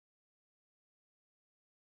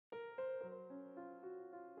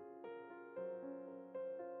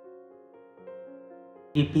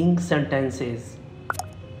Sleeping sentences.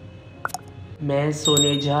 मैं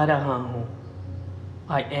सोने जा रहा हूँ।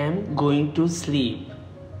 I am going to sleep.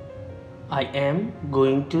 I am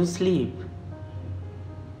going to sleep.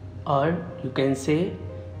 Or you can say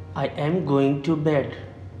I am going to bed.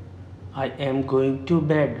 I am going to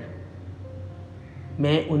bed.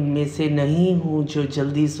 मैं उनमें से नहीं हूँ जो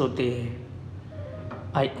जल्दी सोते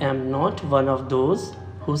हैं। I am not one of those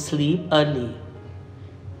who sleep early.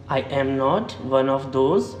 I am not one of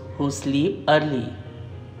those who sleep early.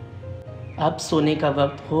 अब सोने का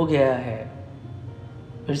वक्त हो गया है।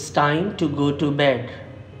 It's time to go to bed.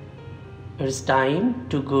 It's time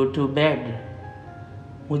to go to bed.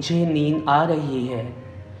 मुझे नींद आ रही है।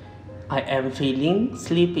 I am feeling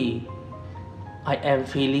sleepy. I am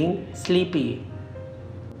feeling sleepy.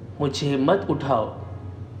 मुझे मत उठाओ।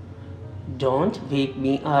 Don't wake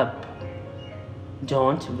me up.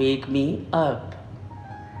 Don't wake me up.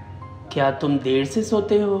 क्या तुम देर से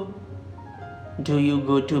सोते हो? Do you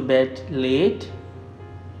go to bed late?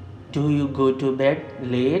 Do you go to bed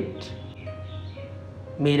late?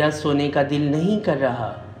 मेरा सोने का दिल नहीं कर रहा।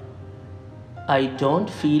 I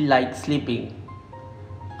don't feel like sleeping.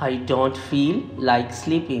 I don't feel like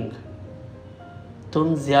sleeping.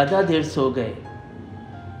 तुम ज़्यादा देर सो गए।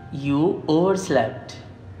 You overslept.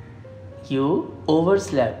 You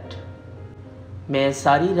overslept. मैं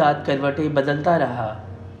सारी रात करवटें बदलता रहा।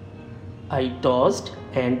 I tossed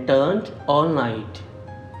and turned all night.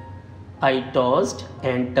 I tossed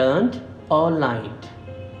and turned all night.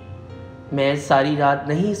 मैं सारी रात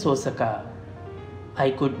नहीं सो सका। I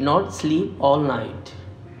could not sleep all night.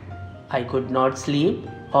 I could not sleep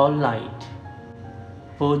all night.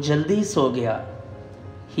 वो जल्दी सो गया।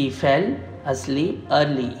 He fell asleep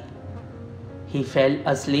early. He fell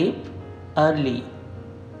asleep early.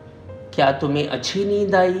 क्या तुम्हें अच्छी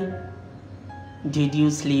नींद आई? Did you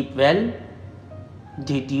sleep well?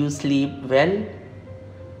 Did you sleep well?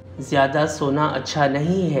 ज़्यादा सोना अच्छा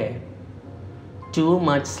नहीं है। Too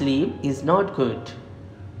much sleep is not good.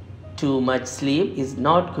 Too much sleep is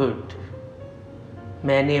not good.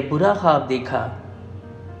 मैंने बुरा ख्वाब देखा।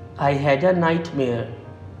 I had a nightmare.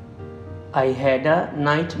 I had a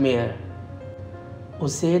nightmare.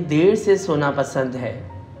 उसे देर से सोना पसंद है।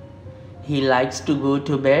 He likes to go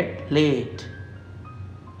to bed late.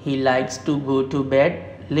 He likes to go to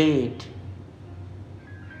bed late.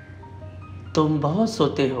 तुम बहुत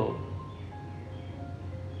सोते हो।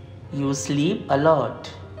 You sleep a lot.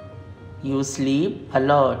 You sleep a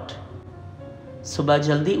lot. सुबह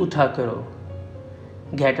जल्दी उठा करो।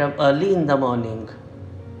 Get up early in the morning.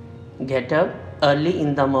 Get up early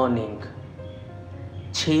in the morning.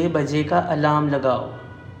 6 बजे का अलार्म लगाओ।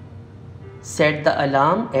 Set the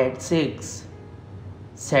alarm at 6.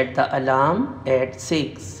 Set the alarm at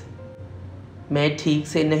 6. मैं ठीक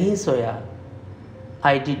से नहीं सोया।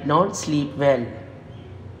 I did not sleep well.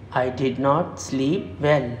 I did not sleep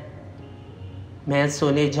well. मैं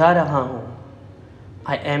सोने जा रहा हूँ।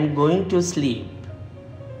 I am going to sleep.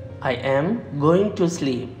 I am going to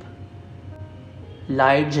sleep.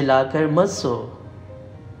 Light जलाकर मत सो।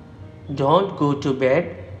 Don't go to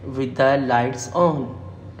bed with the lights on.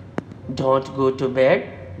 Don't go to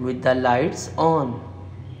bed with the lights on.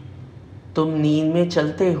 तुम नींद में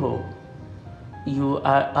चलते हो। You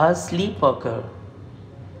are a sleepwalker.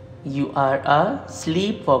 You are a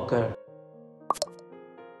sleepwalker.